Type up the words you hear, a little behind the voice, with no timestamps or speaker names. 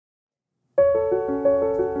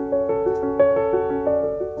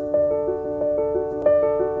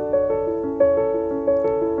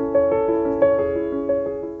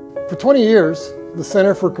For 20 years, the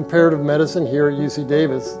Center for Comparative Medicine here at UC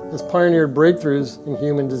Davis has pioneered breakthroughs in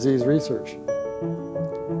human disease research.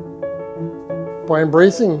 By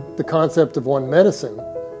embracing the concept of one medicine,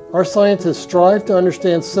 our scientists strive to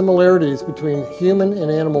understand similarities between human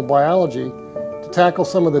and animal biology to tackle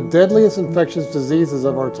some of the deadliest infectious diseases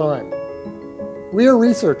of our time. We are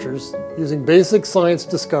researchers using basic science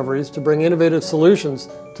discoveries to bring innovative solutions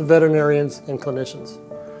to veterinarians and clinicians,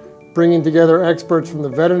 bringing together experts from the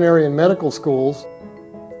veterinary and medical schools,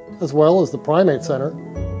 as well as the Primate Center.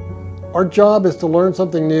 Our job is to learn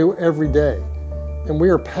something new every day, and we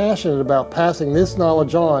are passionate about passing this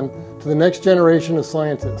knowledge on to the next generation of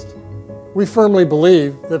scientists. We firmly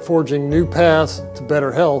believe that forging new paths to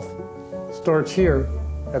better health starts here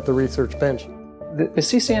at the research bench. The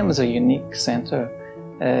CCM is a unique center.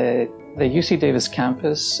 The UC Davis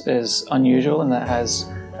campus is unusual in that it has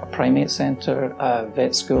a primate center, a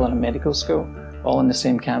vet school, and a medical school, all on the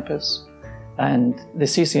same campus. And the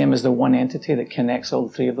CCM is the one entity that connects all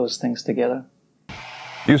three of those things together.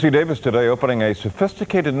 UC Davis today opening a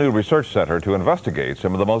sophisticated new research center to investigate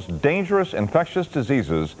some of the most dangerous infectious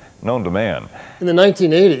diseases known to man. In the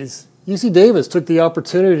 1980s, UC Davis took the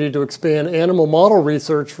opportunity to expand animal model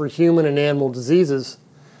research for human and animal diseases,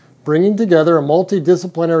 bringing together a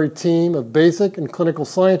multidisciplinary team of basic and clinical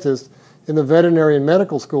scientists in the veterinary and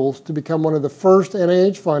medical schools to become one of the first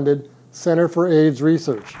NIH-funded Center for AIDS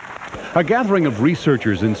research. A gathering of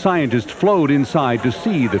researchers and scientists flowed inside to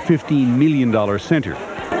see the $15 million center.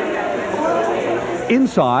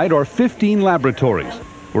 Inside are 15 laboratories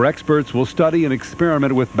where experts will study and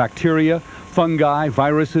experiment with bacteria, fungi,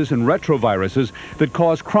 viruses, and retroviruses that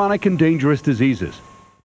cause chronic and dangerous diseases.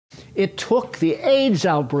 It took the AIDS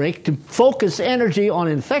outbreak to focus energy on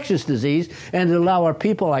infectious disease and to allow our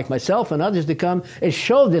people like myself and others to come and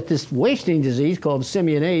show that this wasting disease called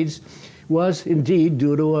simian AIDS was indeed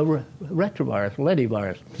due to a retrovirus,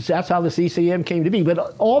 lentivirus. That's how the CCM came to be.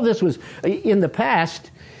 But all this was, in the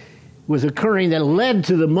past, was occurring that led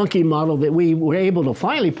to the monkey model that we were able to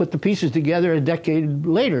finally put the pieces together a decade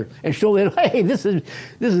later and show that, hey, this is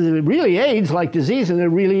really AIDS-like disease, and it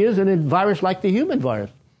really is a virus like the human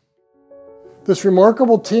virus. This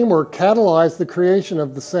remarkable teamwork catalyzed the creation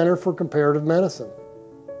of the Center for Comparative Medicine.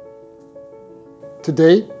 To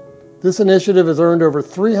date, this initiative has earned over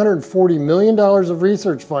 $340 million of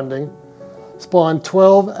research funding, spawned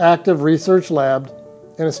 12 active research labs,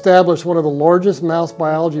 and established one of the largest mouse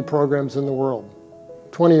biology programs in the world.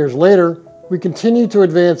 20 years later, we continue to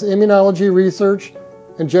advance immunology research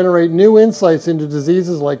and generate new insights into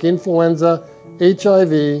diseases like influenza,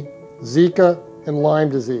 HIV, Zika, and Lyme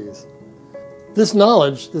disease. This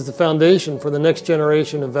knowledge is the foundation for the next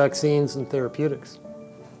generation of vaccines and therapeutics.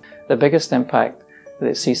 The biggest impact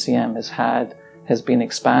that CCM has had has been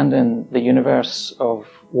expanding the universe of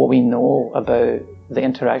what we know about the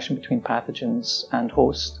interaction between pathogens and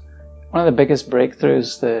host. One of the biggest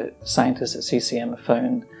breakthroughs that scientists at CCM have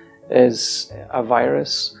found is a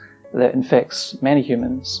virus that infects many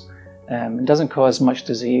humans. It doesn't cause much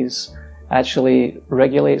disease, actually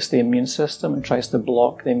regulates the immune system and tries to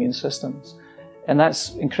block the immune systems. And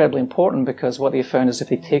that's incredibly important because what they found is if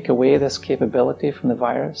they take away this capability from the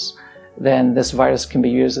virus, then this virus can be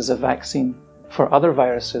used as a vaccine for other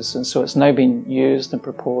viruses. And so it's now been used and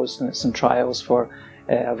proposed, and it's in trials for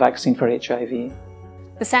a vaccine for HIV.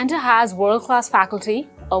 The center has world-class faculty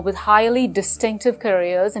with highly distinctive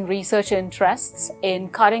careers and research interests in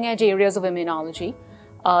cutting-edge areas of immunology.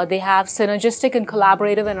 They have synergistic and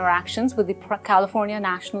collaborative interactions with the California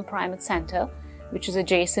National Primate Center, which is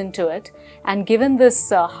adjacent to it. And given this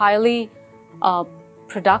highly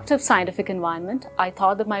productive scientific environment, I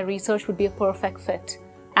thought that my research would be a perfect fit.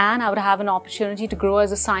 And I would have an opportunity to grow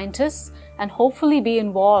as a scientist and hopefully be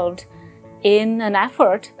involved in an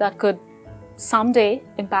effort that could someday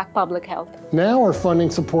impact public health. Now our funding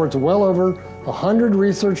supports well over 100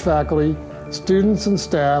 research faculty, students, and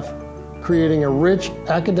staff, creating a rich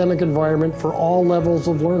academic environment for all levels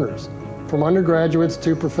of learners, from undergraduates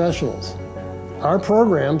to professionals. Our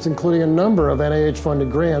programs, including a number of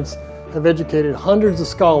NIH-funded grants, have educated hundreds of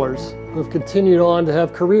scholars who have continued on to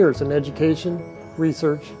have careers in education,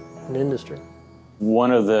 research, and industry.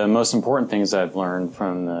 One of the most important things I've learned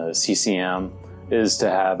from the CCM is to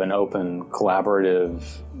have an open, collaborative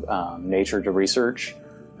nature to research.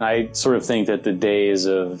 I sort of think that the days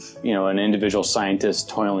of, an individual scientist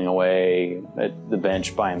toiling away at the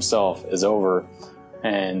bench by himself is over.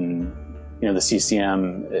 And, the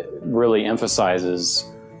CCM really emphasizes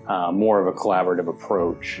more of a collaborative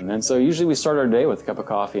approach. And so usually we start our day with a cup of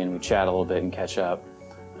coffee and we chat a little bit and catch up.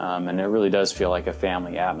 And it really does feel like a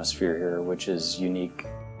family atmosphere here, which is unique.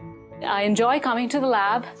 I enjoy coming to the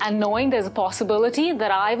lab and knowing there's a possibility that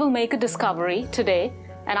I will make a discovery today,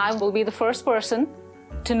 and I will be the first person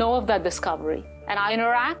to know of that discovery. And I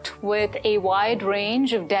interact with a wide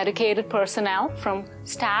range of dedicated personnel, from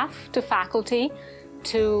staff to faculty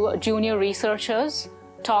to junior researchers,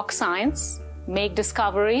 talk science, make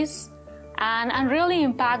discoveries, and really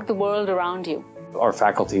impact the world around you. Our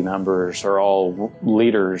faculty members are all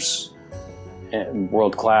leaders,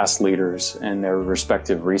 world-class leaders in their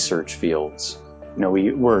respective research fields. You know,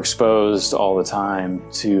 we're exposed all the time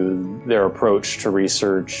to their approach to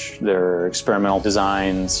research, their experimental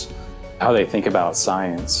designs, how they think about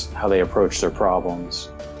science, how they approach their problems.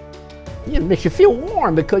 It makes you feel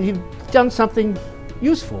warm because you've done something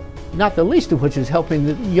useful, not the least of which is helping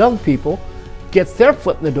the young people get their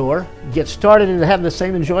foot in the door, get started and have the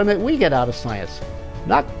same enjoyment we get out of science.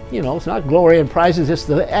 Not, you know, it's not glory and prizes, it's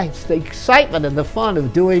the excitement and the fun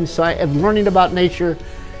of doing science, of learning about nature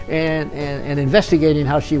and investigating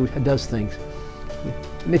how she does things.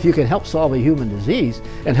 And if you can help solve a human disease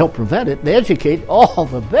and help prevent it and educate, all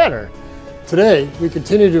the better. Today, we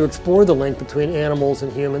continue to explore the link between animals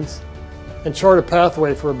and humans and chart a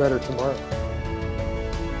pathway for a better tomorrow.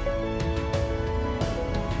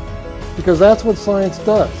 Because that's what science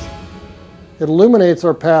does. It illuminates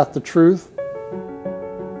our path to truth,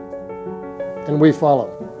 and we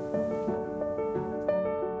follow.